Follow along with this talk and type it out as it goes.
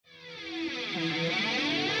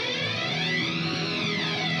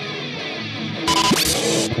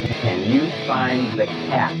you find the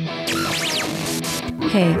cat.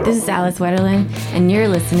 Hey, this is Alice Wetterlin, and you're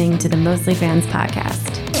listening to the Mostly Fans podcast.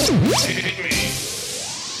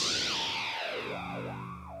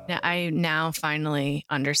 I now finally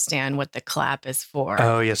understand what the clap is for.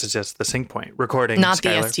 Oh, yes, it's just the sync point. Recording, not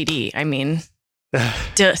Skylar. the STD. I mean,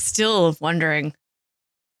 still wondering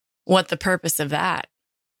what the purpose of that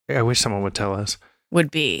I wish someone would tell us.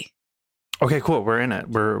 would be. Okay, cool. We're in it.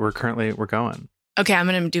 We're going. Okay, I'm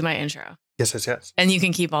going to do my intro. Yes. And you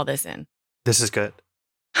can keep all this in. This is good.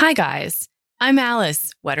 Hi, guys. I'm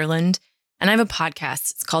Alice Wetterland, and I have a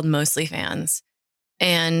podcast. It's called Mostly Fans.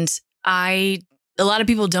 And a lot of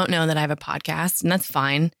people don't know that I have a podcast, and that's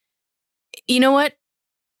fine. You know what?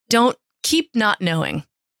 Don't keep not knowing.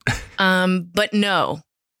 But know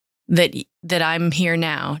that I'm here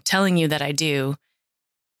now telling you that I do.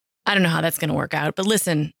 I don't know how that's going to work out, but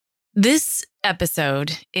listen, this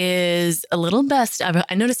episode is a little best of.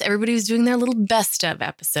 I noticed everybody was doing their little best of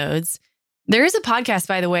episodes. There is a podcast,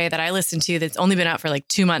 by the way, that I listened to that's only been out for like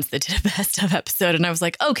 2 months that did a best of episode. And I was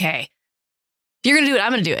like, okay, if you're going to do it,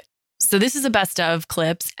 I'm going to do it. So this is a best of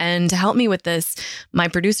clips. And to help me with this, my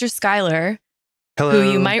producer, Skylar, Hello. who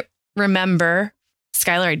you might remember.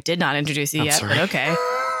 Skylar, I did not introduce you I'm yet, sorry. but okay.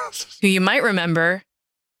 Who you might remember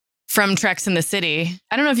from Treks in the City.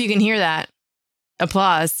 I don't know if you can hear that.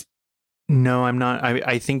 Applause. No, I'm not.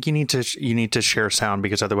 I think you need to share sound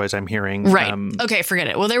because otherwise I'm hearing. Right. Okay, forget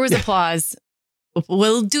it. Well, there was applause.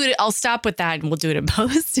 We'll do it. I'll stop with that and we'll do it in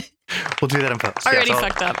post. We'll do that in post. Already Yes,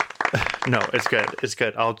 fucked up. No, it's good. It's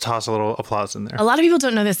good. I'll toss a little applause in there. A lot of people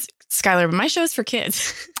don't know this, Skylar, but my show is for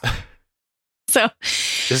kids. So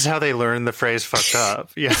This is how they learn the phrase fucked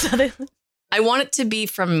up. Yeah. I want it to be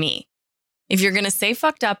from me. If you're going to say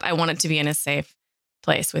fucked up, I want it to be in a safe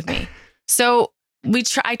place with me. So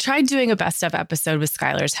I tried doing a best of episode with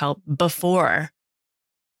Skylar's help before,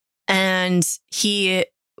 and he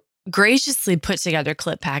graciously put together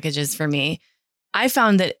clip packages for me. I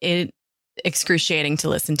found that it excruciating to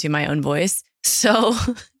listen to my own voice. So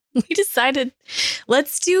we decided,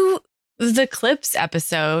 let's do the clips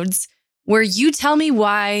episodes where you tell me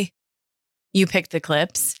why you picked the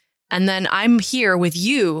clips. And then I'm here with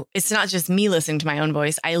you. It's not just me listening to my own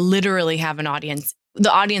voice. I literally have an audience,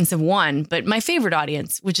 the audience of one, but my favorite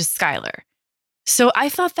audience, which is Skylar. So I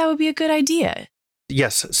thought that would be a good idea.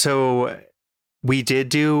 Yes. So we did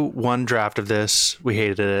do one draft of this. We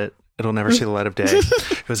hated it. It'll never see the light of day.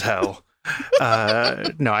 It was hell.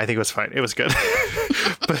 No, I think it was fine. It was good.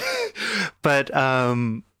 but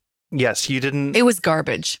yes, you didn't. It was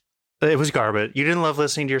garbage. It was garbage. You didn't love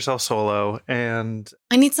listening to yourself solo, and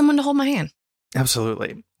I need someone to hold my hand.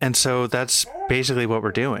 absolutely. And so that's basically what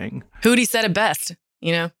we're doing. Hootie said it best,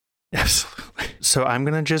 you know? Absolutely. So I'm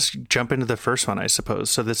going to just jump into the first one, I suppose.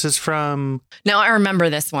 So this is from... Now I remember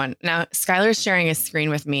this one. Now Skylar's sharing a screen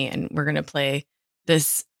with me and we're going to play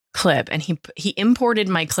this clip, and he imported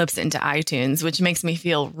my clips into iTunes, which makes me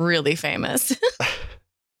feel really famous.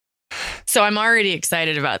 So I'm already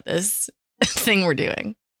excited about this thing we're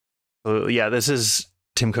doing. Yeah, this is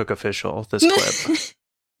Tim Cook official, this clip.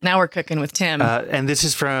 Now we're cooking with Tim. And this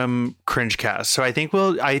is from Cringecast. So I think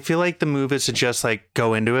I feel like the move is to just like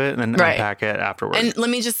go into it and then unpack it afterwards. And let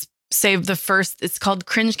me just say it's called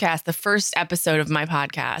Cringecast, the first episode of my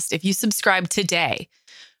podcast. If you subscribe today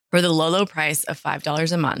for the low price of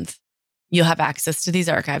 $5 a month, you'll have access to these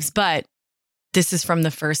archives. But this is from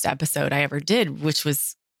the first episode I ever did, which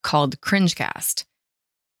was called Cringecast.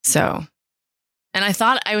 So, and I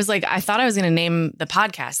thought I was going to name the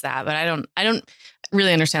podcast that, but I don't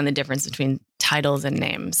really understand the difference between titles and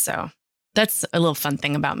names. So that's a little fun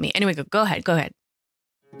thing about me. Anyway, go ahead. I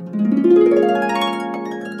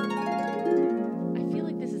feel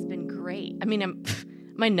like this has been great. I mean, am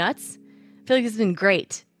I nuts? I feel like this has been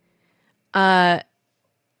great. But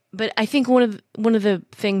I think one of the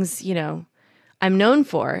things, you know, I'm known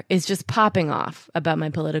for is just popping off about my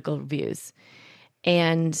political views.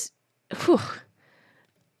 And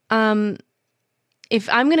if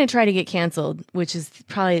I'm going to try to get canceled, which is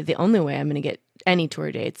probably the only way I'm going to get any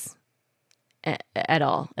tour dates at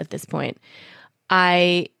all at this point,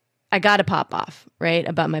 I got to pop off, right,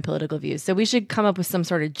 about my political views. So we should come up with some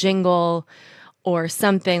sort of jingle or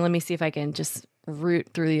something. Let me see if I can just root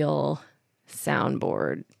through the old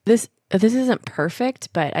soundboard. This isn't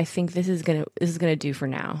perfect, but I think this is gonna do for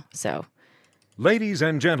now. So, ladies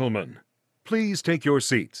and gentlemen, please take your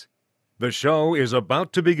seats. The show is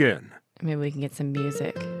about to begin. Maybe we can get some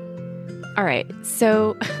music. All right,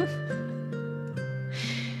 so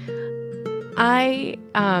I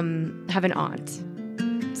have an aunt.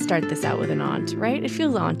 Start this out with an aunt, right? It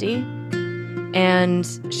feels aunty. And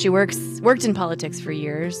she worked in politics for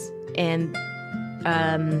years. and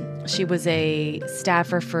she was a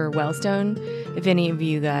staffer for Wellstone. If any of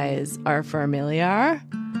you guys are familiar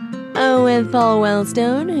with Paul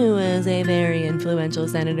Wellstone, who was a very influential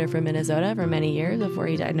senator from Minnesota for many years before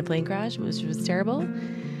he died in a plane crash, which was terrible.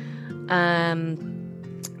 And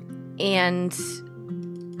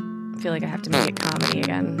I feel like I have to make it comedy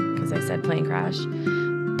again because I said plane crash.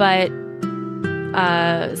 But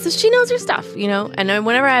so she knows her stuff, you know. And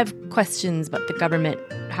whenever I have questions about the government,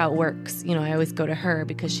 how it works, you know, I always go to her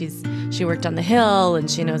because she worked on the Hill and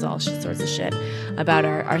she knows all sorts of shit about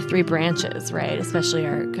our three branches, right? Especially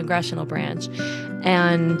our congressional branch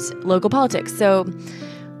and local politics. So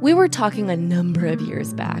we were talking a number of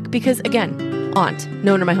years back because, again, aunt,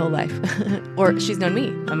 known her my whole life. Or she's known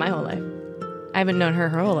me my whole life. I haven't known her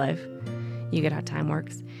whole life. You get how time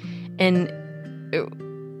works. And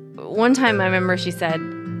one time I remember she said,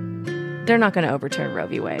 they're not going to overturn Roe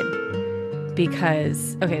v. Wade.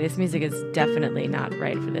 Because, okay, this music is definitely not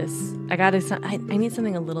right for this. I need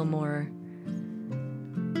something a little more.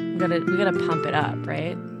 We gotta pump it up,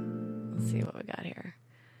 right? Let's see what we got here.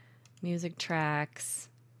 Music tracks.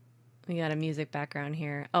 We got a music background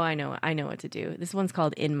here. Oh, I know what to do. This one's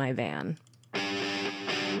called In My Van.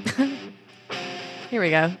 Here we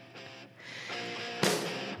go.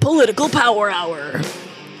 Political Power Hour.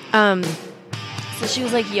 So she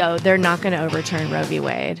was like, yo, they're not gonna overturn Roe v.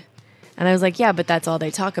 Wade. And I was like, yeah, but that's all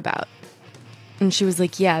they talk about. And she was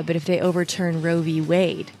like, yeah, but if they overturn Roe v.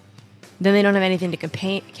 Wade, then they don't have anything to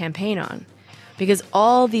campaign on. Because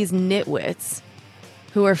all these nitwits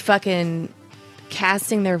who are fucking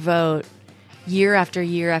casting their vote year after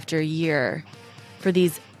year after year for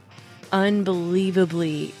these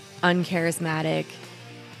unbelievably uncharismatic,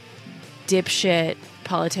 dipshit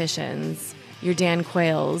politicians, your Dan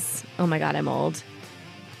Quayles, oh my God, I'm old.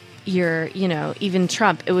 Even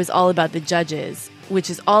Trump, it was all about the judges,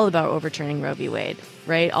 which is all about overturning Roe v. Wade,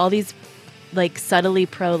 right? All these like subtly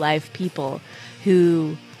pro-life people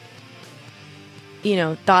who,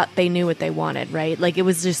 thought they knew what they wanted, right? Like it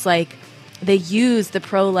was just like they used the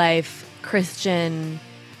pro-life Christian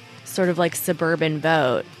sort of like suburban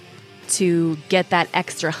vote to get that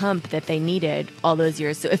extra hump that they needed all those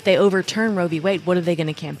years. So if they overturn Roe v. Wade, what are they going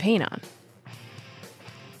to campaign on?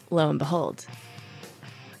 Lo and behold.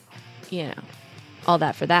 All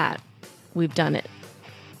that for that. We've done it.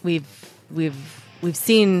 We've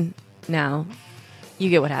seen now. You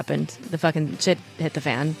get what happened. The fucking shit hit the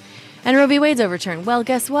fan. And Roe v. Wade's overturned. Well,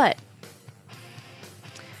 guess what?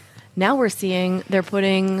 Now we're seeing they're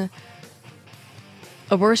putting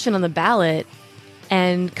abortion on the ballot,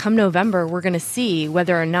 and come November, we're going to see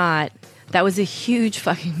whether or not that was a huge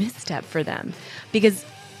fucking misstep for them. Because,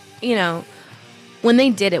 when they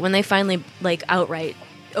did it, when they finally outright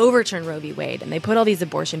overturned Roe v. Wade, and they put all these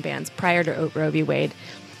abortion bans prior to Roe v. Wade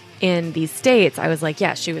in these states, I was like,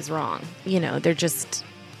 yeah, she was wrong.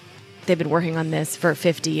 They've been working on this for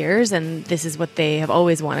 50 years, and this is what they have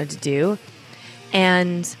always wanted to do.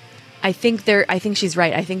 And I think she's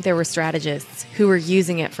right. I think there were strategists who were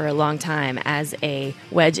using it for a long time as a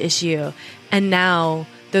wedge issue, and now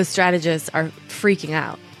those strategists are freaking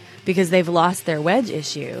out because they've lost their wedge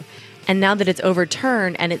issue. And now that it's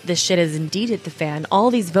overturned and this shit is indeed hit the fan, all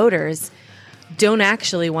these voters don't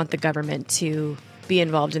actually want the government to be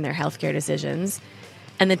involved in their healthcare decisions.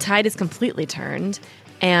 And the tide is completely turned.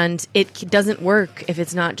 And it doesn't work if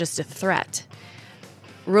it's not just a threat.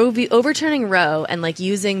 Overturning Roe and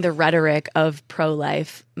using the rhetoric of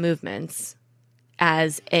pro-life movements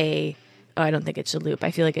as I don't think it should loop.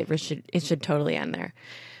 I feel like it should totally end there.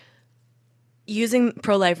 Using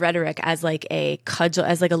pro-life rhetoric as a cudgel,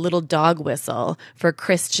 as a little dog whistle for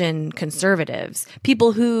Christian conservatives,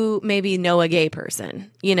 people who maybe know a gay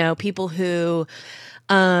person, people who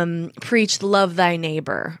preach love thy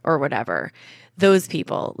neighbor or whatever. Those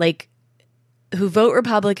people, who vote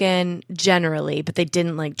Republican generally, but they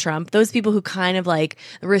didn't like Trump. Those people who kind of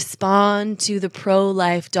respond to the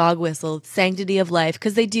pro-life dog whistle, sanctity of life,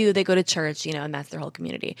 because they go to church, and that's their whole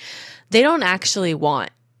community. They don't actually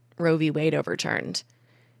want Roe v. Wade overturned.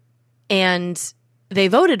 And they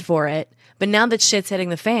voted for it, but now that shit's hitting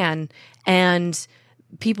the fan and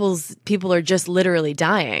people are just literally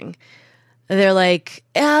dying, they're like,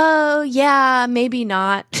 oh yeah, maybe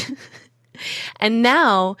not. And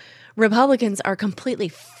now Republicans are completely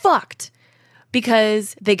fucked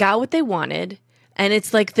because they got what they wanted, and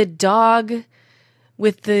it's like the dog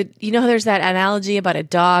with there's that analogy about a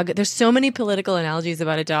dog. There's so many political analogies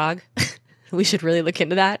about a dog. We should really look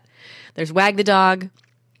into that. There's Wag the dog.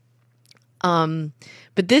 But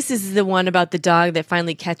this is the one about the dog that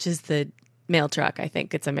finally catches the mail truck. I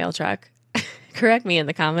think it's a mail truck. Correct me in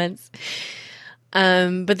the comments.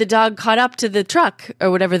 But the dog caught up to the truck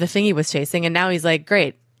or whatever the thing he was chasing. And now he's like,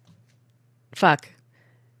 great. Fuck.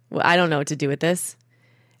 Well, I don't know what to do with this.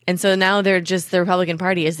 And so now the Republican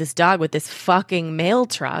Party is this dog with this fucking mail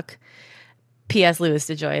truck. P.S. Louis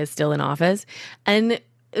DeJoy is still in office. And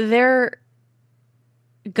they're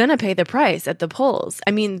gonna pay the price at the polls.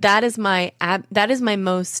 I mean, that is my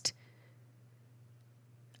most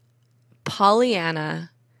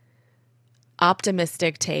Pollyanna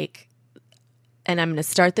optimistic take. And I'm going to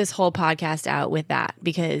start this whole podcast out with that,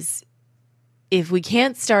 because if we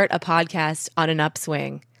can't start a podcast on an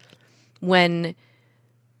upswing when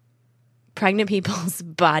pregnant people's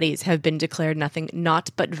bodies have been declared nothing not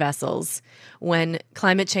but vessels, when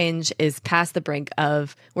climate change is past the brink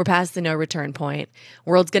of, we're past the no return point,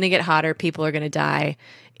 world's going to get hotter, people are going to die,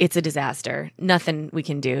 it's a disaster. Nothing we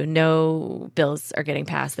can do. No bills are getting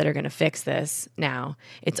passed that are going to fix this now.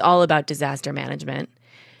 It's all about disaster management.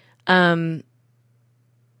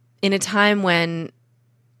 In a time when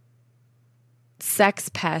sex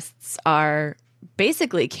pests are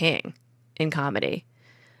basically king in comedy.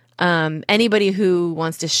 Anybody who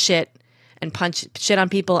wants to shit on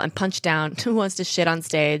people and punch down, who wants to shit on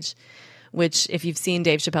stage, which if you've seen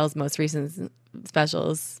Dave Chappelle's most recent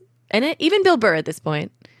specials, and even Bill Burr at this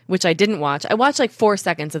point, which I didn't watch. I watched like 4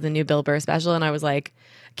 seconds of the new Bill Burr special and I was like,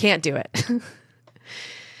 can't do it. Do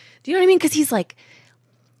you know what I mean? Because he's like,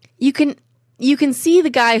 you can see the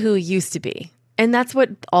guy who he used to be. And that's what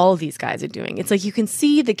all these guys are doing. It's like you can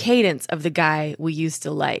see the cadence of the guy we used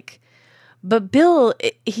to like. But Bill,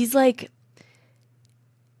 he's like,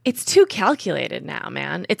 it's too calculated now,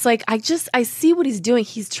 man. It's like, I see what he's doing.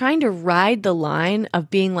 He's trying to ride the line of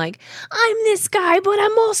being like, I'm this guy, but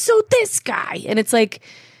I'm also this guy. And it's like,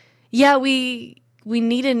 yeah, we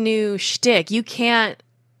need a new shtick. You can't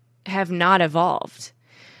have not evolved.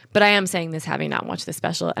 But I am saying this having not watched the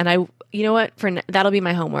special. And you know what? That'll be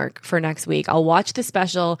my homework for next week. I'll watch the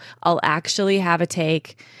special. I'll actually have a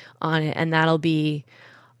take on it. And that'll be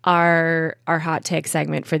our hot take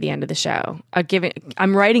segment for the end of the show.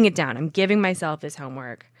 I'm writing it down. I'm giving myself this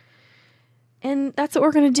homework. And that's what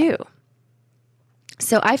we're going to do.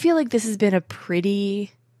 So I feel like this has been a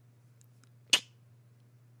pretty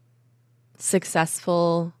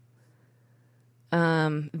successful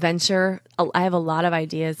venture. I have a lot of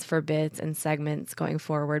ideas for bits and segments going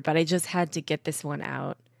forward, but I just had to get this one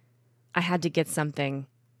out. I had to get something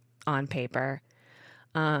on paper.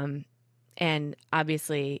 And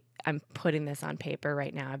obviously I'm putting this on paper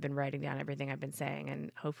right now. I've been writing down everything I've been saying,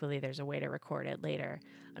 and hopefully there's a way to record it later.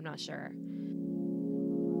 I'm not sure.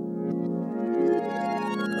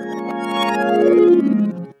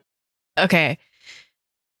 Okay.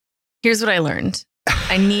 Here's what I learned.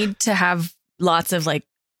 I need to have lots of like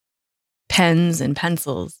pens and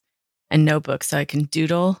pencils and notebooks so I can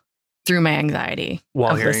doodle through my anxiety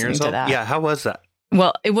while of hearing listening yourself. to that. Yeah, how was that?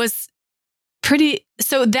 Well, it was pretty.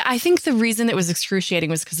 So I think the reason it was excruciating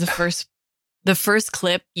was because the first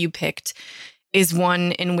clip you picked is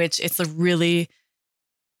one in which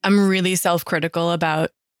I'm really self-critical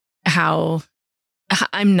about how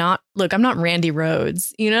I'm not Randy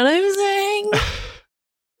Rhoads. You know what I'm saying?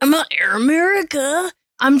 I'm not Air America.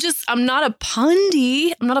 I'm not a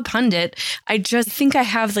pundy. I'm not a pundit. I just think I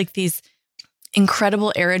have like these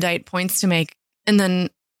incredible erudite points to make. And then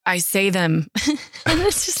I say them and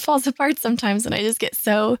it just falls apart sometimes. And I just get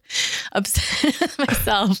so upset with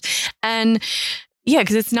myself. And yeah,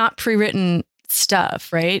 because it's not pre-written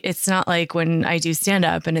stuff, right? It's not like when I do stand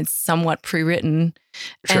up and it's somewhat pre-written.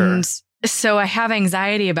 Sure. And so I have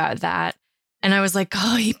anxiety about that. And I was like,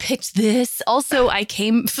 oh, he picked this. Also, I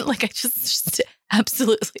just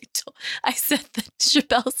absolutely I said that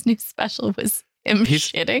Chappelle's new special was him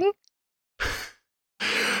shitting.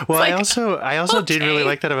 Well, like, I also did really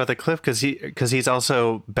like that about the clip because he's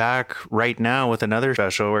also back right now with another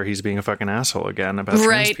special where he's being a fucking asshole again about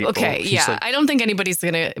trans people. Okay, He's yeah. like, I don't think anybody's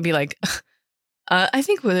gonna be like. I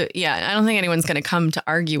don't think anyone's gonna come to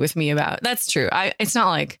argue with me about. That's true. It's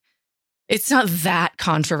not that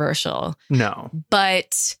controversial. No,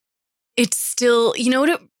 but it's still. You know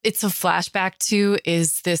what? It's a flashback to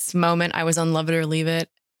is this moment I was on Love It or Leave It,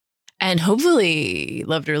 and hopefully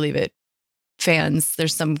Love It or Leave It fans,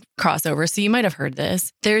 there's some crossover. So you might have heard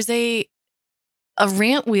this. There's a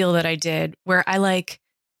rant wheel that I did where I like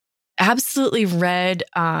absolutely read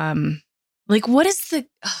what is the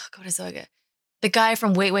guy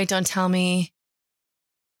from Wait, Wait, Don't Tell Me.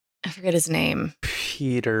 I forget his name.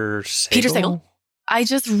 Peter Sagal. Peter Sagal. I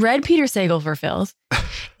just read Peter Sagal for filth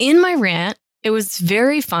in my rant. It was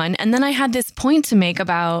very fun. And then I had this point to make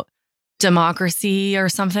about democracy or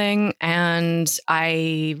something. And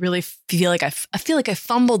I really feel like I feel like I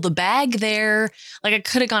fumbled the bag there. Like I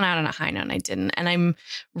could have gone out on a high note and I didn't. And I'm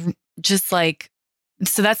just like,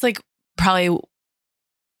 so that's like probably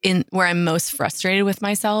in where I'm most frustrated with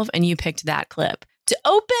myself. And you picked that clip to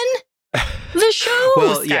open the show.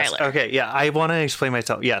 Well, Skylar. yes. Okay. Yeah. I want to explain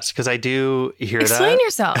myself. Yes. Because I do hear that. Explain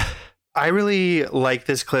yourself. I really like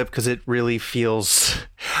this clip because it really feels,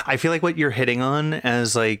 I feel like what you're hitting on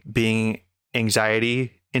as like being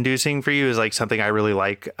anxiety inducing for you is like something I really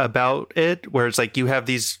like about it, where it's like you have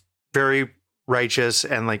these very righteous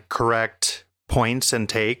and like correct points and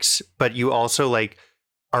takes, but you also like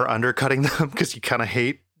are undercutting them because you kind of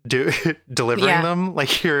hate delivering them.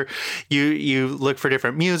 Like you look for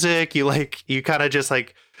different music. You kind of just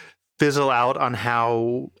like fizzle out on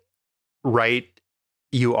how right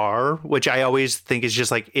you are, which I always think is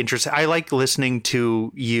just like interesting. I like listening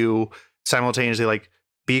to you simultaneously like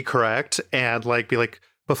be correct and like be like,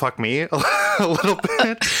 but fuck me a little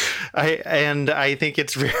bit. I think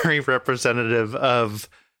it's very representative of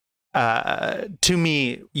to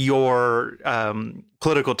me your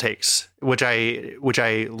political takes, which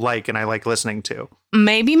I like and I like listening to.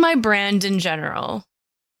 Maybe my brand in general,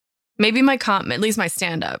 maybe at least my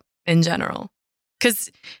stand up in general,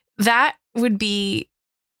 because that would be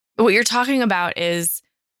what you're talking about is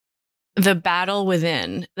the battle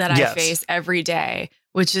within that I face every day,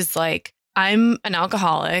 which is like, I'm an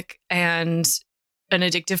alcoholic and an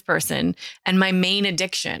addictive person. And my main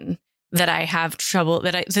addiction that I have trouble,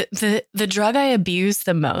 the drug I abuse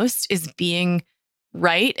the most is being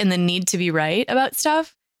right and the need to be right about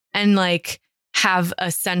stuff and like have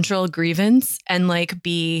a central grievance and like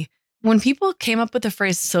when people came up with the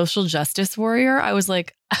phrase social justice warrior, I was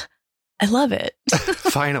like, I love it.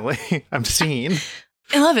 Finally, I'm seen.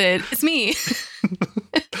 I love it. It's me.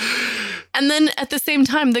 And then at the same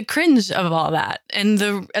time, the cringe of all that and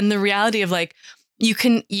the reality of like, you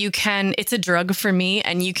can, it's a drug for me.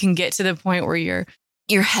 And you can get to the point where your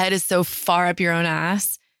head is so far up your own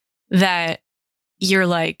ass that you're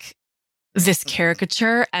like this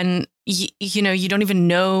caricature and you know, you don't even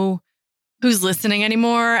know who's listening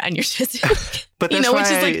anymore. And you're just, but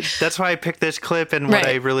that's why I picked this clip and what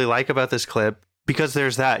I really like about this clip, because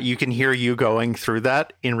there's that you can hear you going through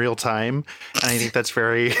that in real time. And I think that's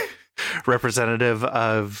very representative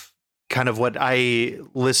of kind of what I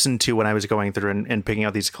listened to when I was going through and picking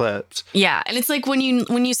out these clips. Yeah. And it's like when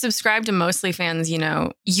you subscribe to Mostly Fans, you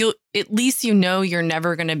know, at least I'm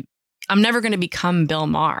never going to become Bill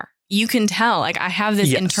Maher. You can tell, like I have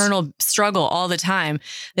this internal struggle all the time.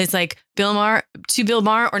 It's like Bill Maher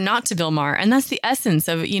or not to Bill Maher. And that's the essence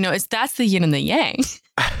of, you know, that's the yin and the yang.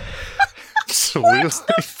 Absolutely.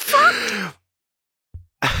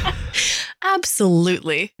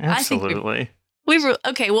 Absolutely. Absolutely.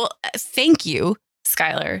 Okay. Well, thank you,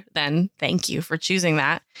 Skylar. Then thank you for choosing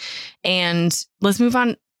that. And let's move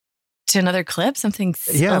on to another clip. Something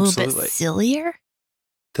a little bit sillier.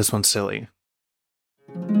 This one's silly.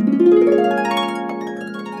 All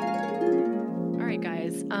right,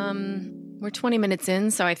 guys. We're 20 minutes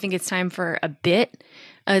in, so I think it's time for a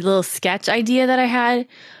little sketch idea that I had,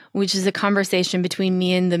 which is a conversation between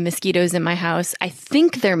me and the mosquitoes in my house. I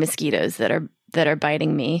think they're mosquitoes that are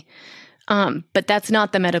biting me. But that's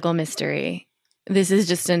not the medical mystery. This is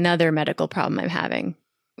just another medical problem I'm having,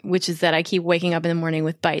 which is that I keep waking up in the morning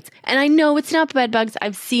with bites. And I know it's not bed bugs.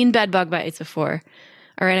 I've seen bed bug bites before.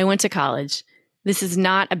 All right, I went to college. This is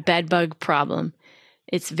not a bed bug problem.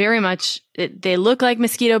 It's very much, they look like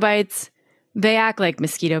mosquito bites. They act like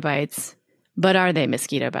mosquito bites. But are they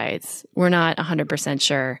mosquito bites? We're not 100%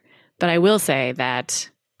 sure. But I will say that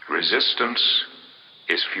resistance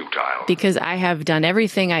is futile. Because I have done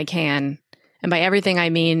everything I can. And by everything, I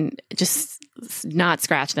mean just not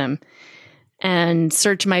scratch them. And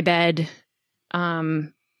search my bed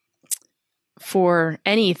for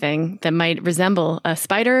anything that might resemble a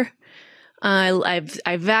spider. I've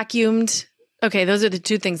vacuumed. Okay, those are the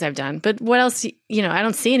two things I've done. But what else? You know, I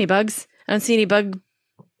don't see any bugs. I don't see any bug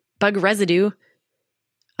residue.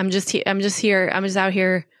 I'm just out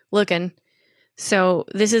here looking. So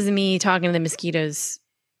this is me talking to the mosquitoes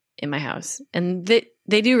in my house, and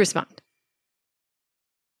they do respond.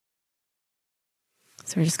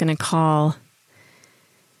 So we're just gonna call,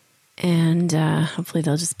 and hopefully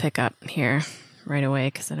they'll just pick up here right away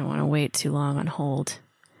because I don't want to wait too long on hold.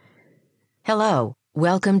 Hello,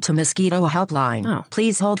 welcome to Mosquito Helpline. Oh.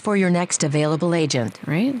 Please hold for your next available agent.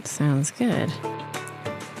 Right? Sounds good.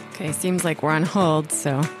 Okay, seems like we're on hold,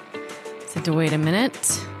 so just have to wait a minute.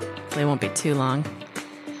 Hopefully it won't be too long.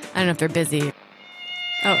 I don't know if they're busy.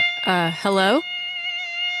 Oh, hello?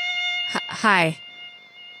 Hi.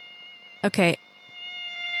 Okay.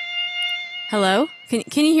 Hello?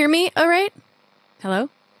 Can you hear me? All right. Hello?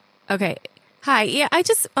 Okay. Hi. Yeah, I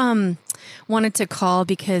just wanted to call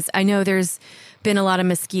because I know there's been a lot of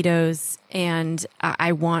mosquitoes and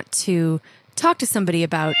I want to talk to somebody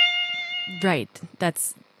about. Right.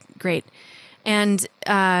 That's great. And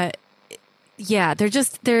yeah,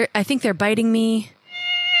 they're I think they're biting me.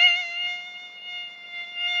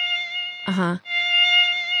 Uh-huh.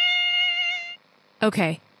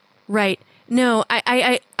 Okay. Right. No,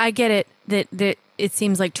 I get it that it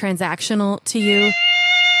seems like transactional to you.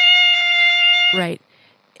 Right.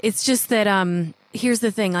 It's just that here's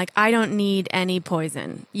the thing, like I don't need any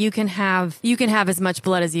poison. You can have as much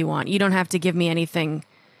blood as you want. You don't have to give me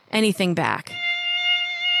anything back.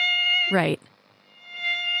 Right.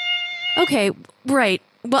 Okay, right.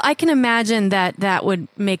 Well, I can imagine that would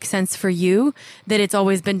make sense for you, that it's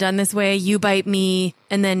always been done this way. You bite me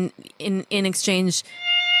and then in exchange,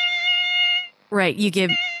 right, you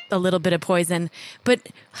give a little bit of poison. But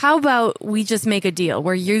how about we just make a deal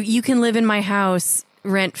where you can live in my house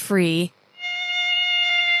rent free?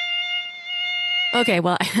 Okay,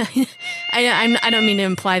 well, I don't mean to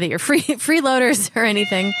imply that you're freeloaders or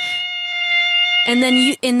anything. And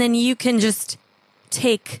then you can just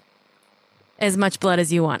take as much blood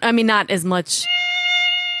as you want. I mean, not as much.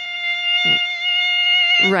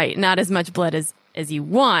 Right, not as much blood as you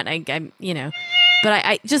want. But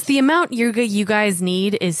I just the amount you guys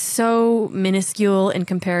need is so minuscule in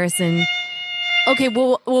comparison. Okay,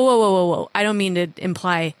 whoa. I don't mean to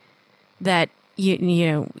imply that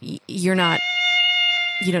you're not.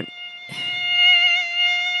 You don't.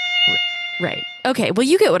 Right. Okay. Well,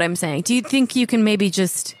 you get what I'm saying. Do you think you can maybe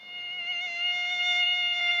just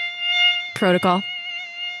protocol?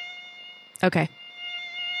 Okay.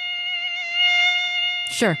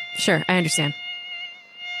 Sure. I understand.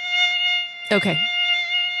 Okay.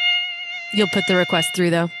 You'll put the request through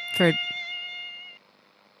though for.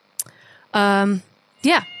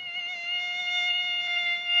 Yeah.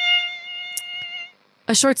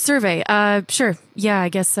 A short survey. Sure. Yeah, I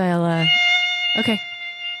guess I'll, okay.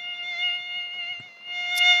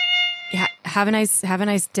 Yeah, have a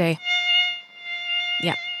nice day.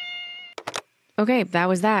 Yeah. Okay, that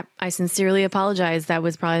was that. I sincerely apologize. That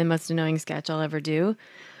was probably the most annoying sketch I'll ever do.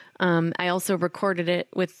 I also recorded it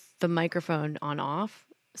with the microphone on off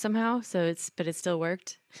somehow, but it still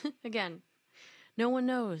worked. Again, no one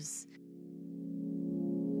knows.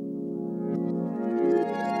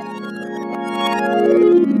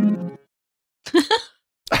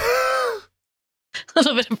 A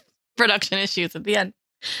little bit of production issues at the end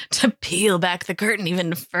to peel back the curtain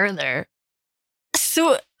even further.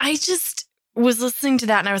 So I just was listening to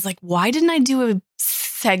that and I was like, why didn't I do a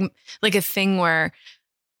thing where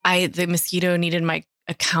the mosquito needed my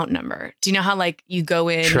account number? Do you know how like you go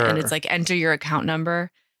in Sure. and it's like enter your account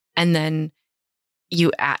number and then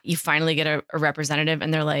you finally get a representative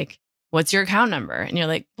and they're like, what's your account number? And you're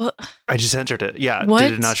like, well, I just entered it. Yeah. what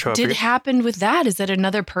Did it not show up? did happen with that? Is that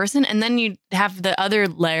another person? And then you have the other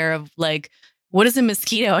layer of like, what is a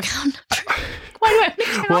mosquito account number? Why do I have an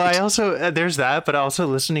account? Well, I also there's that, but also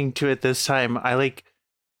listening to it this time, I like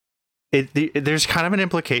it. There's kind of an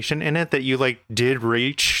implication in it that you like did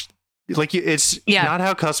reach. Like it's not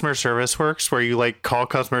how customer service works, where you like call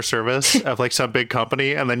customer service of like some big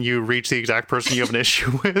company and then you reach the exact person you have an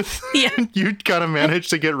issue with. Yeah, you kind of manage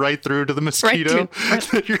to get right through to the mosquito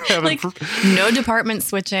that you're having. Like no department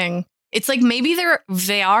switching. It's like maybe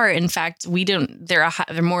they are. In fact, we don't. They're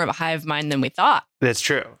more of a hive mind than we thought. That's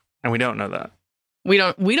true, and we don't know that. We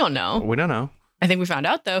don't know. We don't know. I think we found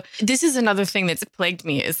out though. This is another thing that's plagued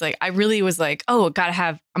me is like, I really was like, oh,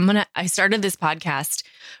 I started this podcast.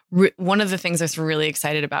 One of the things I was really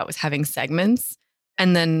excited about was having segments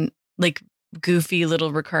and then like goofy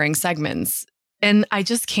little recurring segments. And I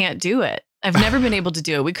just can't do it. I've never been able to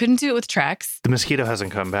do it. We couldn't do it with Trex. The mosquito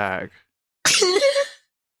hasn't come back.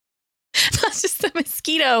 Not just the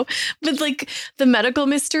mosquito, but like the medical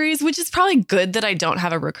mysteries, which is probably good that I don't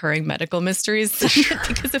have a recurring medical mysteries segment,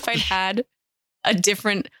 because if I'd had a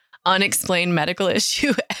different unexplained medical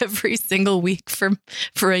issue every single week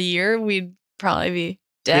for a year, we'd probably be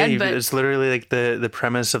dead. Yeah, but it's literally like the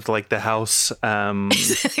premise of like the house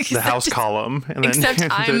the house column, and except then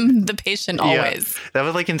I'm the patient always. Yeah, that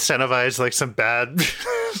would like incentivize like some bad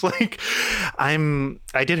like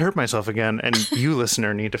I did hurt myself again, and you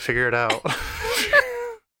listener need to figure it out.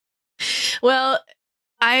 Well,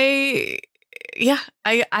 I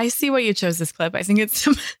see why you chose this clip. I think it's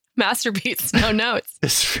masterpiece, no notes.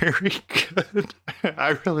 It's very good.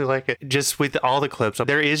 I really like it. Just with all the clips,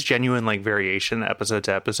 there is genuine like variation episode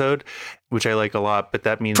to episode, which I like a lot, but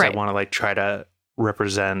that means I want to like try to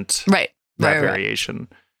represent Right. that Right. variation.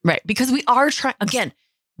 Right. Because we are trying, again,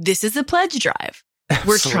 this is a pledge drive.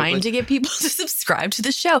 We're Absolutely. trying to get people to subscribe to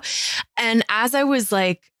the show. And as I was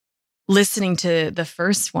like listening to the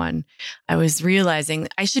first one, I was realizing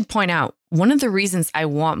I should point out one of the reasons I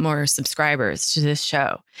want more subscribers to this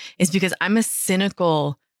show is because I'm a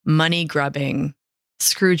cynical, money grubbing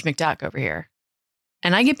Scrooge McDuck over here.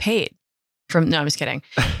 And I get paid from, no, I'm just kidding.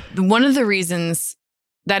 One of the reasons,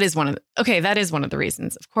 that is one of the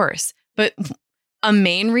reasons, of course. But a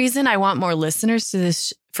main reason I want more listeners to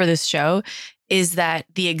this for this show is that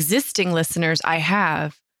the existing listeners I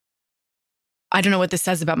have, I don't know what this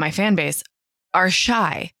says about my fan base, are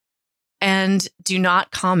shy and do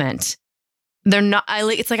not comment. They're not,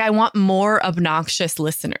 it's like I want more obnoxious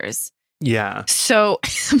listeners. Yeah. So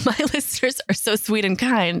my listeners are so sweet and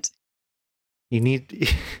kind. You need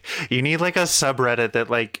like a subreddit that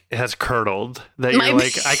like has curdled that My- you're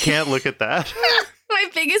like, I can't look at that. My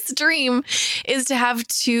biggest dream is to have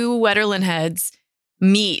two Wetterlin heads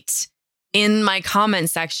meet in my comment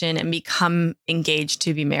section and become engaged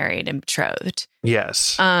to be married and betrothed.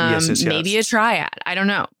 Yes. Maybe a triad. I don't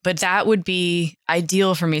know, but that would be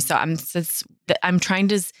ideal for me. So I'm trying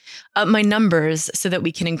to up my numbers so that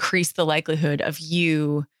we can increase the likelihood of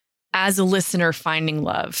you as a listener finding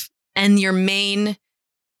love. And your main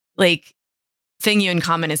like thing you in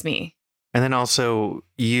common is me. And then also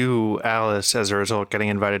you, Alice, as a result, getting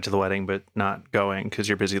invited to the wedding, but not going because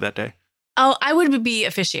you're busy that day. Oh, I would be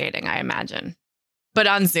officiating, I imagine, but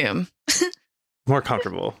on Zoom. More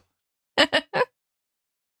comfortable.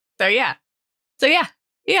 So yeah.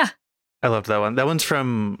 I loved that one. That one's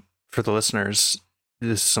from, for the listeners,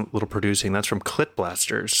 this is some little producing. That's from Clit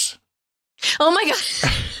Blasters. Oh my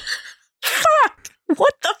God.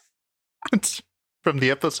 What the It's from the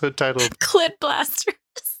episode titled Clit Blasters?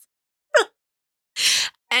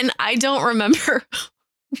 And I don't remember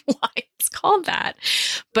why it's called that,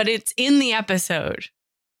 but it's in the episode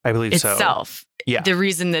I believe so. itself. Yeah. The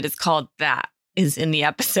reason that it's called that is in the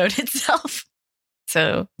episode itself.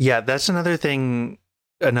 So Yeah, that's another thing,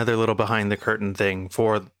 another little behind the curtain thing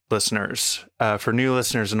for listeners. For new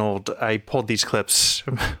listeners and old, I pulled these clips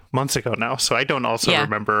months ago now, so I don't also Yeah.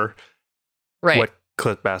 remember right. what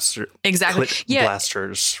Clit Blasters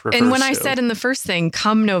refers And when I to. said in the first thing,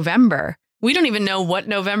 come November, we don't even know what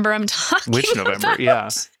November I'm talking Which November? about. Yeah.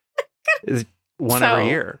 It's one So- every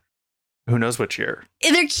year. Who knows which year?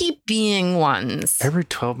 There keep being ones. Every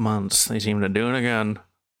 12 months, they seem to do it again.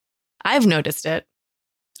 I've noticed it.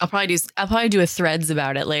 I'll probably do a threads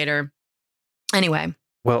about it later. Anyway,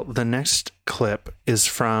 Well, the next clip is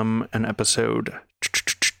from an episode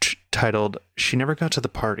titled She Never Got to the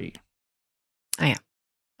Party. oh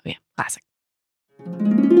yeah, classic.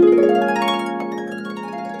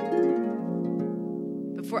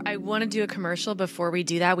 Before I want to do a commercial, before we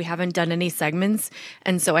do that, we haven't done any segments,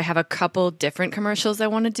 and so I have a couple different commercials I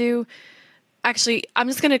want to do. Actually, I'm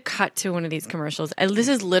just going to cut to one of these commercials. This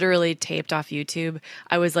is literally taped off YouTube.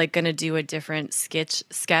 I was like going to do a different sket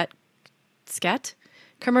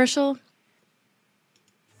commercial.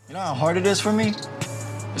 You know how hard it is for me?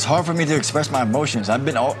 It's hard for me to express my emotions.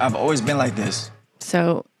 I've always been like this.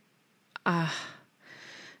 So,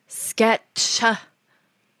 sketch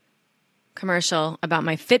commercial about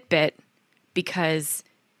my Fitbit because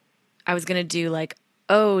I was going to do like,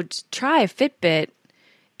 oh, try Fitbit.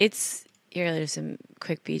 It's, here, there's some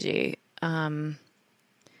quick PG.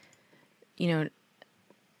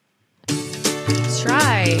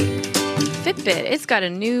 Try Fitbit. It's got a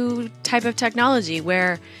new type of technology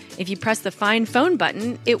where if you press the find phone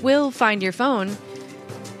button, it will find your phone.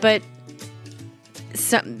 But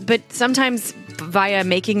sometimes via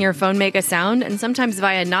making your phone make a sound and sometimes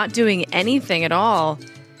via not doing anything at all.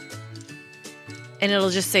 And it'll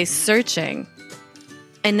just say searching.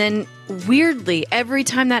 And then weirdly, every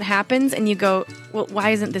time that happens and you go, well, why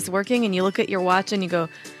isn't this working? And you look at your watch and you go,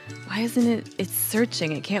 why isn't it? It's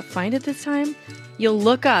searching. It can't find it this time. You'll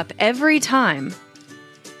look up every time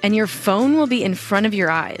and your phone will be in front of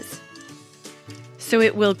your eyes. So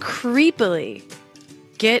it will creepily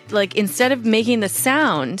get, like, instead of making the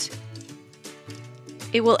sound,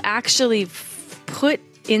 it will actually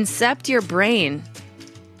incept your brain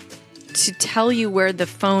to tell you where the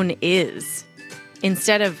phone is.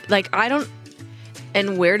 Instead of, like,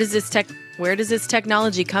 and where does this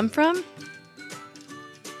technology come from?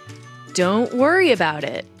 Don't worry about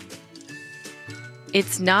it.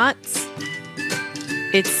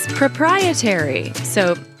 It's proprietary.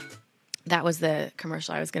 So that was the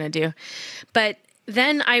commercial I was going to do. But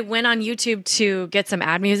then I went on YouTube to get some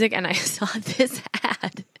ad music and I saw this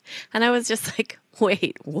ad and I was just like,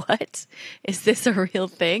 Wait, what? Is this a real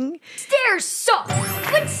thing? Stairs suck,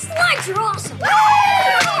 but slides are awesome.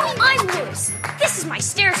 I'm Lewis. This is my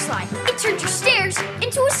stair slide. It turns your stairs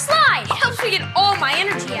into a slide. It helps me get all my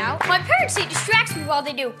energy out. My parents say it distracts me while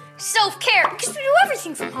they do self-care because we do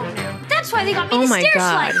everything from home now. That's why they got me the stair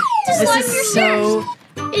slide. To slide in your stairs.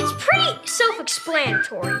 It's pretty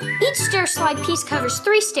self-explanatory. Each stair slide piece covers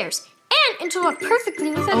 3 stairs and interlock perfectly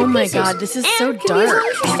with other pieces. Oh my God, this is so and can be dark.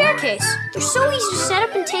 used on your staircase. They're so easy to set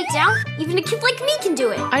up and take down. Even a kid like me can do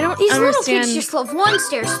it. I don't These little understand. kids just love 1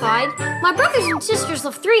 stair slide. My brothers and sisters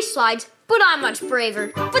love 3 slides, but I'm much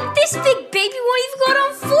braver. But this big baby won't even go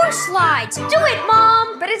down 4 slides. Do it,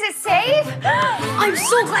 Mom! But is it safe? I'm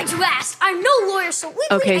so glad you asked. I'm no lawyer, so legally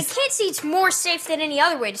Okay, I can't see it's more safe than any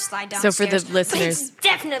other way to slide down So stairs. for the listeners, but it's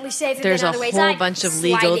definitely safer There's than a other ways. whole I'd bunch of slide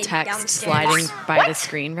legal it text downstairs. sliding by the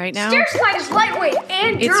screen right now. Stair slide is lightweight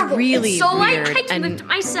and It's durable. really It's so light, weird, I can and- lift it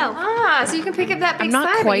myself. So you can pick up that big I'm not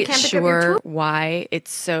slide, but you quite can't pick up your sure tool. why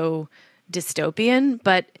it's so dystopian,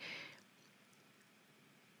 but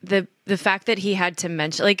the fact that he had to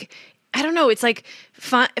mention, like, I don't know, it's like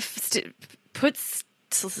puts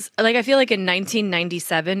like, I feel like in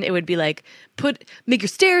 1997 it would be like, make your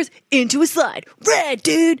stairs into a slide. Rad,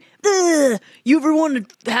 dude. Ugh. You ever want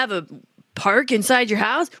to have a park inside your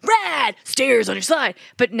house? Rad. Stairs on your slide.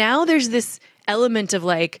 But now there's this element of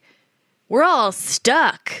like, we're all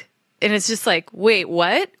stuck. And it's just like, wait,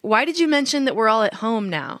 what? Why did you mention that we're all at home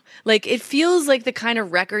now? Like, it feels like the kind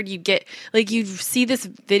of record you get, like, you see this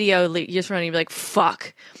video, like, you're just running, you're like,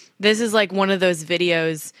 fuck. This is like one of those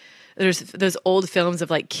videos, there's those old films of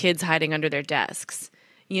like kids hiding under their desks,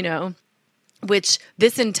 you know? Which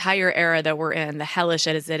this entire era that we're in, the hellish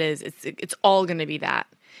as it is, it's all going to be that.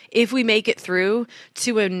 If we make it through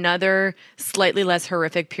to another slightly less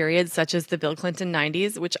horrific period, such as the Bill Clinton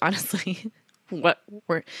 90s, which honestly...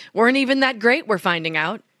 weren't even that great, we're finding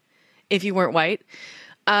out, if you weren't white,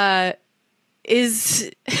 it's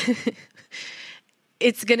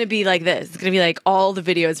going to be like this. It's going to be like all the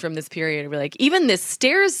videos from this period. We're like, even this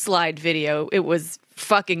stairs slide video, it was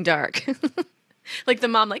fucking dark. Like the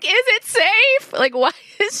mom, like, is it safe? Like, why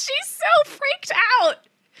is she so freaked out?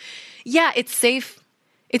 Yeah, it's safe.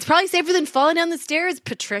 It's probably safer than falling down the stairs,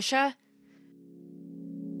 Patricia.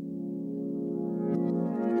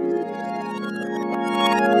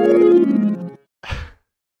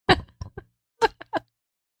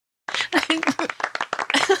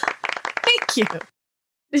 Thank you.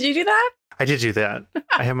 Did you do that? I did do that.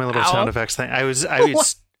 I have my little Ow. sound effects thing. I was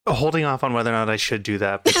holding off on whether or not I should do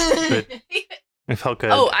that, but it felt good.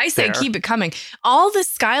 Oh, I say there. keep it coming. All the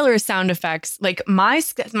Skylar sound effects, like my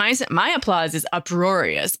applause is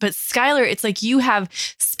uproarious, but Skylar, it's like you have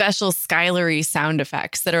special Skylar-y sound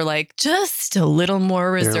effects that are like just a little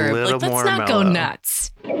more reserved. little Like, let's more not go mellow.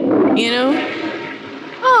 nuts. You know?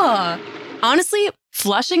 Oh, honestly,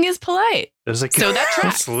 flushing is polite. It was like, So that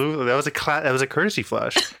tracks. Absolutely, that was a courtesy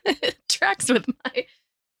flush. It tracks with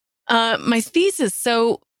my thesis.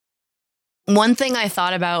 So one thing I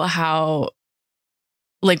thought about how,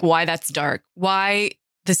 like, why that's dark, why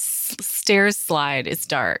the stairs slide is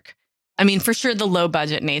dark. I mean, for sure, the low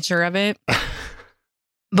budget nature of it.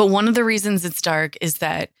 But one of the reasons it's dark is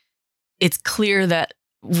that it's clear that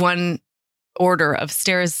one order of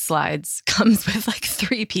stairs slides comes with like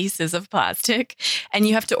 3 pieces of plastic, and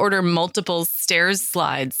you have to order multiple stairs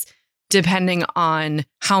slides depending on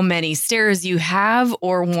how many stairs you have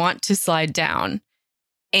or want to slide down.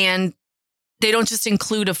 And they don't just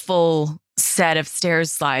include a full set of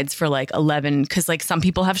stairs slides for like 11, because like some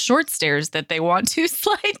people have short stairs that they want to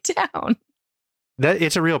slide down. That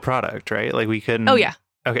it's a real product, right? Like we can. Oh, yeah.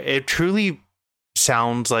 Okay, it truly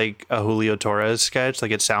sounds like a Julio Torres sketch.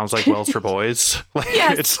 Like it sounds like Wells for Boys. Like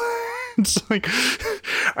Yes. it's like,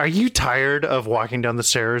 are you tired of walking down the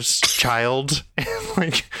stairs, child? And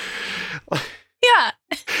like, Yeah.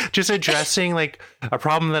 just addressing like a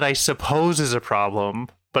problem that I suppose is a problem,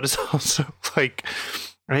 but it's also like,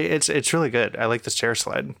 right? It's really good. I like the stair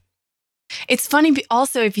slide. It's funny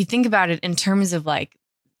also if you think about it in terms of like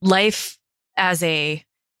life as a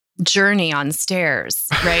journey on stairs,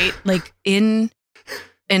 right? Like in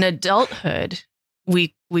adulthood,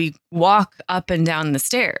 we walk up and down the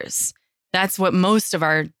stairs. That's what most of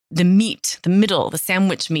the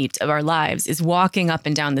sandwich meat of our lives is, walking up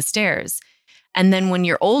and down the stairs. And then when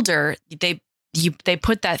you're older, they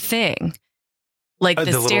put that thing, like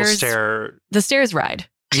the stairs ride.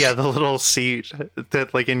 Yeah, the little seat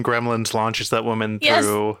that, like in Gremlins, launches that woman Yes.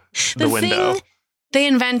 through the window. Thing they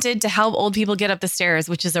invented to help old people get up the stairs,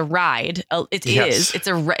 which is a ride. Yes.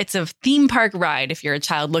 It's a theme park ride. If you're a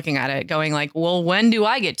child looking at it, going like, well, when do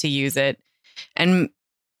I get to use it? And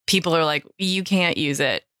people are like, you can't use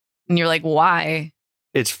it. And you're like, why?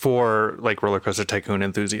 It's for like Roller Coaster Tycoon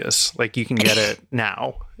enthusiasts. Like you can get it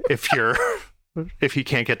now if you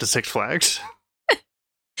can't get to Six Flags.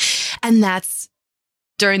 And that's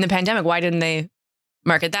during the pandemic. Why didn't they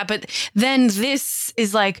market that? But then this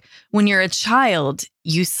is like when you're a child,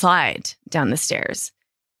 you slide down the stairs.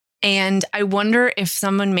 And I wonder if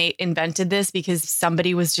someone invented this because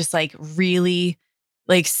somebody was just like really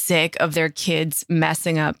like sick of their kids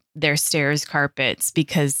messing up their stairs carpets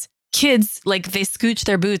because kids, like they scooch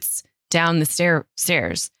their boots down the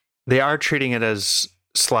stairs. They are treating it as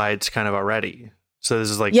slides kind of already. So this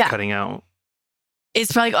is like cutting out.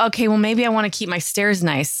 It's probably, okay, well, maybe I want to keep my stairs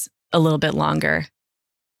nice a little bit longer.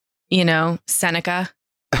 You know, Seneca.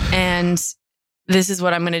 And this is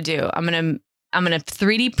what I'm going to do. I'm going to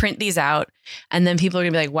 3D print these out. And then people are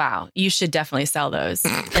going to be like, wow, you should definitely sell those.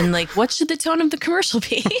 And like, what should the tone of the commercial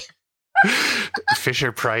be?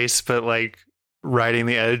 Fisher Price, but like riding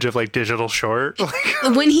the edge of like digital short. Because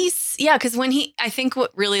I think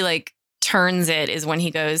what really like turns it is when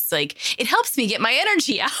he goes like, it helps me get my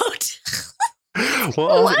energy out.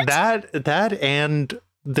 Well, that and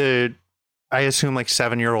I assume like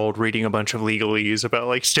 7-year-old reading a bunch of legalese about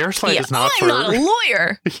like stair slide is not I'm not a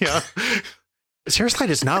lawyer. Yeah. Stair slide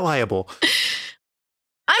is not liable.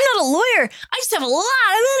 I'm not a lawyer. I just have a lot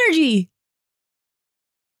of energy.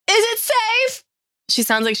 Is it safe? She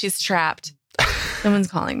sounds like she's trapped. Someone's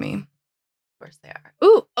calling me. Of course they are.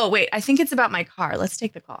 Ooh. Oh, wait. I think it's about my car. Let's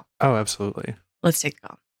take the call. Oh, absolutely. Let's take the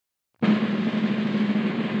call.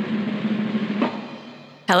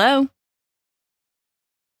 Hello?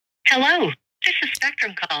 Hello. This is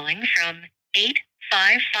Spectrum calling from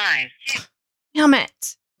 855. Damn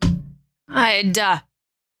it. I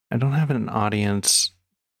don't have an audience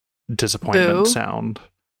disappointment sound.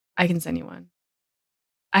 I can send you one.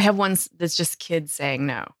 I have one that's just kids saying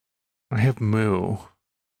no. I have moo.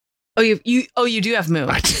 Oh, you do have moo.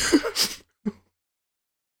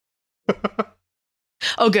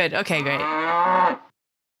 Oh, good. Okay, great.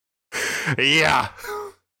 Yeah.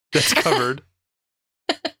 That's covered.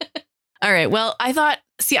 All right. Well, I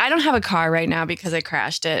don't have a car right now because I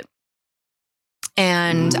crashed it.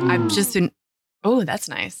 And I've just been, oh, that's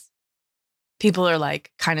nice. People are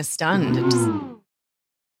like kind of stunned.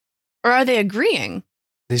 Or are they agreeing?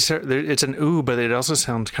 It's an ooh, but it also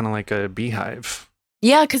sounds kind of like a beehive.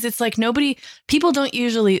 Yeah, because it's like people don't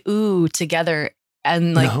usually ooh together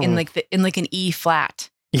and like in like an E flat.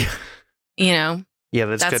 Yeah. You know? Yeah,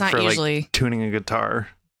 that's good not for usually like tuning a guitar.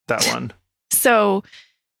 That one. So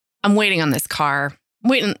I'm waiting on this car.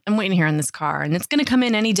 I'm waiting here on this car, and it's going to come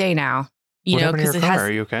in any day now. What happened to your car?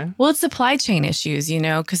 Are you okay? Well, it's supply chain issues,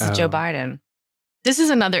 because of Joe Biden. This is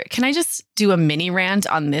another. Can I just do a mini rant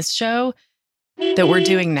on this show that we're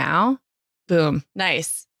doing now? Boom.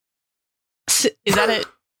 Nice. Is that it?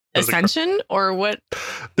 Ascension or what?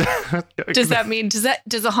 Does that mean?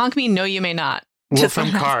 Does a honk mean no? You may not. Well,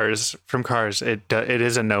 from Cars, it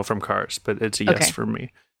is a no from Cars, but it's a yes for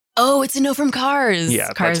me. Oh, it's a no from Cars. Yeah,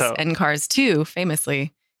 Cars and Cars 2,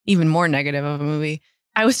 famously, even more negative of a movie.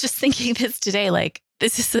 I was just thinking this today, like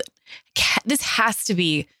this is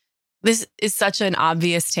such an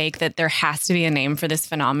obvious take that there has to be a name for this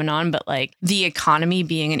phenomenon, but like the economy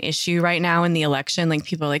being an issue right now in the election, like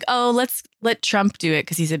people are like, oh, let's let Trump do it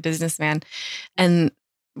because he's a businessman. And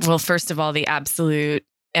well, first of all, the absolute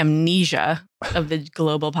amnesia of the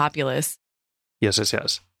global populace.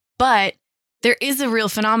 Yes. But there is a real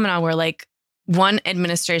phenomenon where like one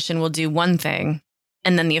administration will do one thing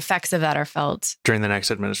and then the effects of that are felt during the next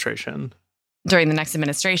administration.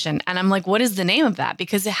 And I'm like, what is the name of that?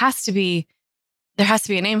 Because there has to be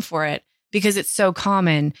a name for it because it's so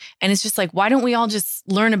common. And it's just like, why don't we all just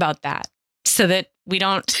learn about that so that we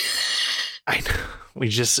don't... I know. We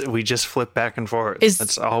just flip back and forth.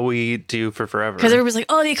 That's all we do for forever. Because everybody's like,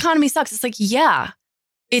 oh, the economy sucks. It's like, yeah,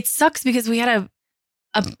 it sucks because we had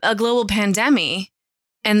a global pandemic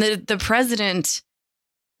and the president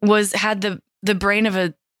had the brain of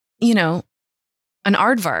an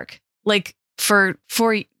aardvark like for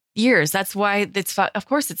 4 years. That's why of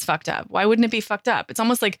course it's fucked up. Why wouldn't it be fucked up? It's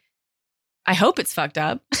almost like, I hope it's fucked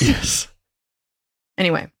up. Yes.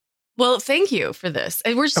 Anyway. Well, thank you for this.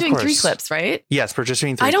 We're just doing 3 clips, right? Yes, we're just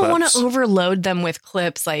doing 3 clips. I don't want to overload them with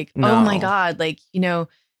clips like, no. Oh my God, like,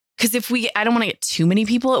 because I don't want to get too many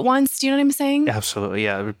people at once. Do you know what I'm saying? Absolutely.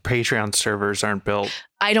 Yeah. Patreon servers aren't built.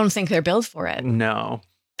 I don't think they're built for it. No.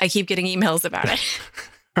 I keep getting emails about it.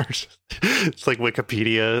 It's like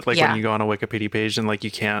Wikipedia, like when you go on a Wikipedia page and like you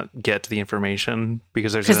can't get to the information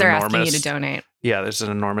because they're asking you to donate. Yeah, there's an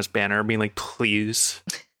enormous banner being like, please.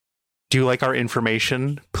 Do you like our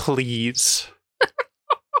information? Please.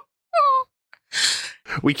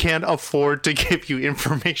 We can't afford to give you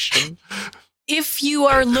information. If you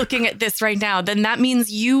are looking at this right now, then that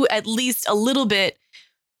means you at least a little bit,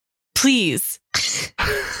 please.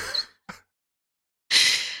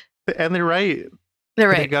 And they're right. They're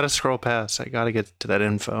I right. got to scroll past. I got to get to that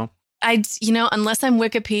info. Unless I'm on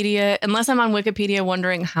Wikipedia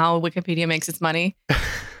wondering how Wikipedia makes its money,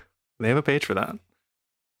 They have a page for that.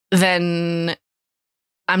 then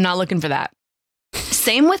I'm not looking for that.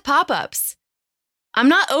 Same with pop-ups. I'm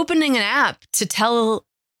not opening an app to tell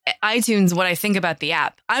iTunes what I think about the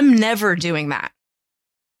app. I'm never doing that.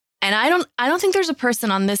 And I don't think there's a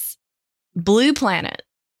person on this blue planet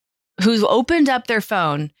who's opened up their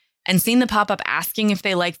phone and seen the pop-up asking if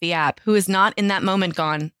they like the app who is not in that moment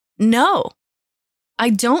gone, no,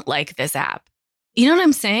 I don't like this app. You know what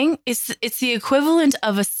I'm saying? It's the equivalent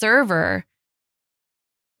of a server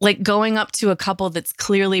like going up to a couple that's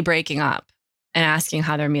clearly breaking up and asking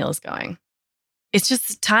how their meal is going. It's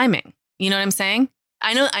just timing. You know what I'm saying?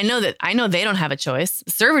 I know they don't have a choice.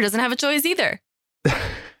 The server doesn't have a choice either.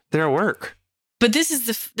 They're at work. But this is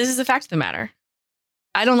the fact of the matter.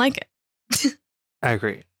 I don't like it. I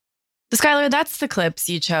agree. Skylar, that's the clips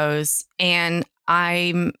you chose. And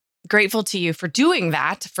I'm grateful to you for doing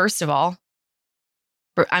that, first of all.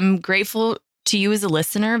 I'm grateful to you as a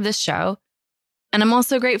listener of this show. And I'm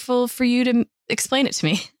also grateful for you to explain it to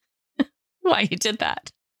me, why you did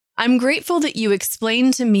that. I'm grateful that you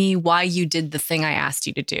explained to me why you did the thing I asked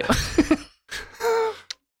you to do.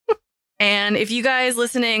 And if you guys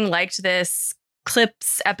listening liked this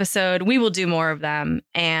clips episode, we will do more of them.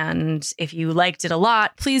 And if you liked it a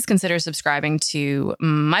lot, please consider subscribing to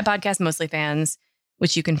my podcast, Mostly Fans,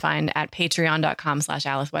 which you can find at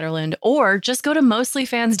patreon.com/Alice Wetterland, or just go to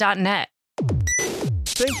mostlyfans.net.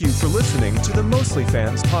 Thank you for listening to the Mostly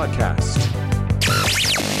Fans podcast.